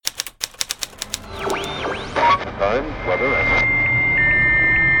Time, weather, and...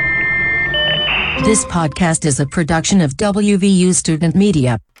 This podcast is a production of WVU Student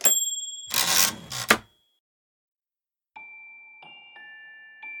Media.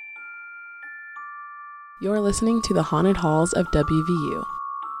 You're listening to the Haunted Halls of WVU.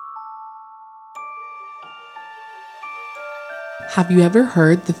 Have you ever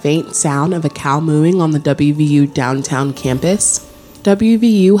heard the faint sound of a cow mooing on the WVU downtown campus?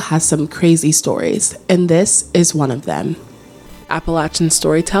 WVU has some crazy stories, and this is one of them. Appalachian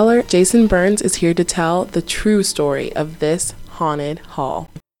storyteller Jason Burns is here to tell the true story of this haunted hall.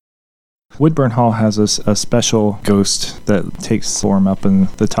 Woodburn Hall has a special ghost that takes form up in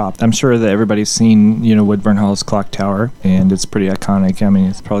the top. I'm sure that everybody's seen, Woodburn Hall's clock tower, and it's pretty iconic. I mean,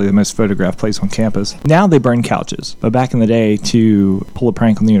 it's probably the most photographed place on campus. Now they burn couches, but back in the day, to pull a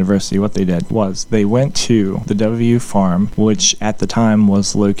prank on the university, what they did was they went to the WVU farm, which at the time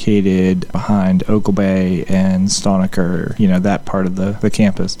was located behind Oakle Bay and Stoniker, that part of the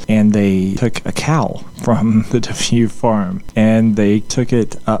campus, and they took a cow from the WVU farm, and they took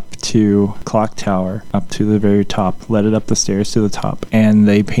it up to clock tower, up to the very top, led it up the stairs to the top, and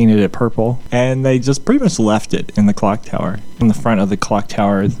they painted it purple, and they just pretty much left it in the clock tower. In the front of the clock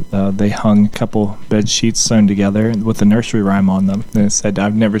tower, they hung a couple bed sheets sewn together with a nursery rhyme on them, and it said,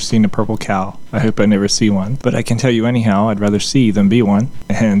 "I've never seen a purple cow. I hope I never see one, but I can tell you anyhow, I'd rather see than be one."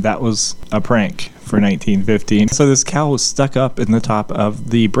 And that was a prank for 1915. So this cow was stuck up in the top of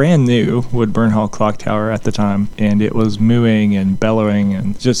the brand new Woodburn Hall clock tower at the time, and it was mooing and bellowing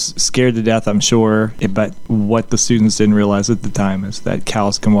and just scared to death, I'm sure. But what the students didn't realize at the time is that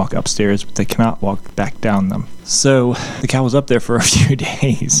cows can walk upstairs, but they cannot walk back down them. So the cow was up there for a few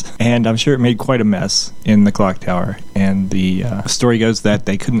days, and I'm sure it made quite a mess in the clock tower. And the story goes that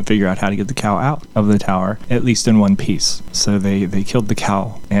they couldn't figure out how to get the cow out of the tower, at least in one piece. So they killed the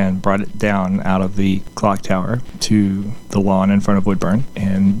cow and brought it down out of the clock tower to the lawn in front of Woodburn,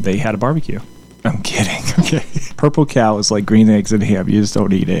 and they had a barbecue. I'm kidding. Okay. Purple cow is like green eggs and ham. You just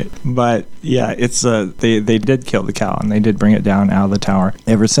don't eat it. But yeah, it's they did kill the cow, and they did bring it down out of the tower.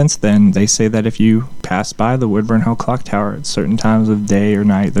 Ever since then, they say that if you pass by the Woodburn Hall clock tower at certain times of day or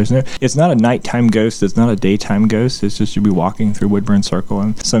night, it's not a nighttime ghost, it's not a daytime ghost, it's just you'll be walking through Woodburn Circle,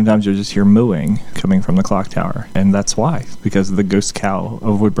 and sometimes you'll just hear mooing coming from the clock tower. And that's why, because the ghost cow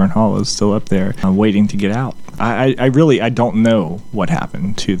of Woodburn Hall is still up there waiting to get out. I really don't know what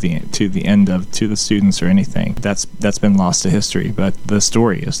happened to the the students or anything. That's been lost to history, but the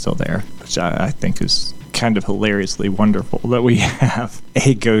story is still there, which I think is kind of hilariously wonderful that we have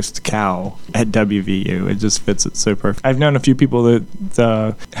a ghost cow at WVU. It just fits it so perfect. I've known a few people that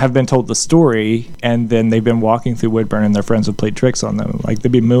have been told the story, and then they've been walking through Woodburn and their friends have played tricks on them. Like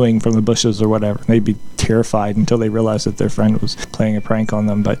they'd be mooing from the bushes or whatever. And they'd be terrified until they realized that their friend was playing a prank on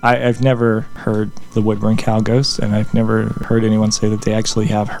them. But I've never heard the Woodburn cow ghost, and I've never heard anyone say that they actually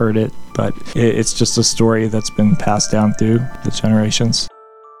have heard it. But it's just a story that's been passed down through the generations.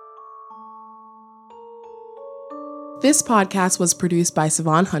 This podcast was produced by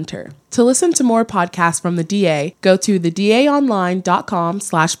Savon Hunter. To listen to more podcasts from the DA, go to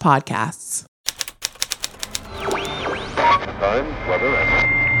thedaonline.com/podcasts. Time, weather, and...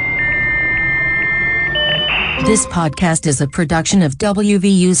 This podcast is a production of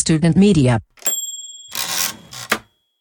WVU Student Media.